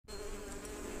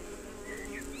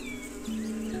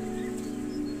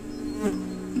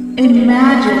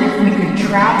Imagine if we could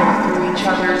travel through each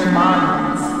other's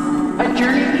minds, a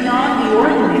journey beyond the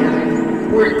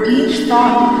ordinary, where each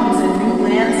thought becomes a new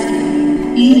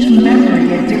landscape, each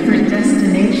memory a different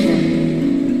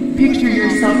destination. Picture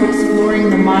yourself exploring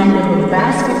the mind of a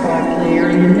basketball player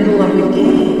in the middle of a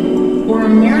game, or a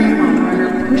marathon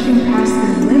runner pushing past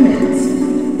their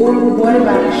limits, or what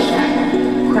about a chef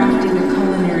crafting a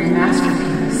culinary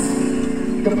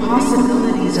masterpiece? The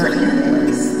possibilities are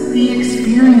endless. The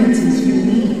experience is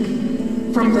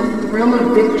unique. From the thrill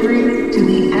of victory to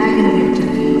the agony of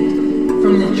defeat,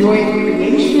 from the joy of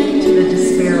creation to the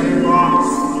despair of loss.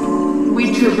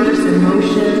 We traverse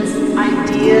emotions,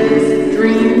 ideas,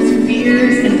 dreams,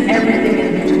 fears, and everything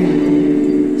in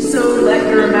between. So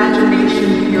let your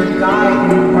imagination be your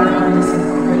guide and embark on this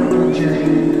incredible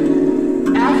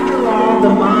journey. After all, the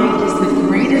mind is the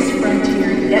greatest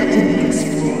frontier yet to be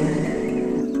explored.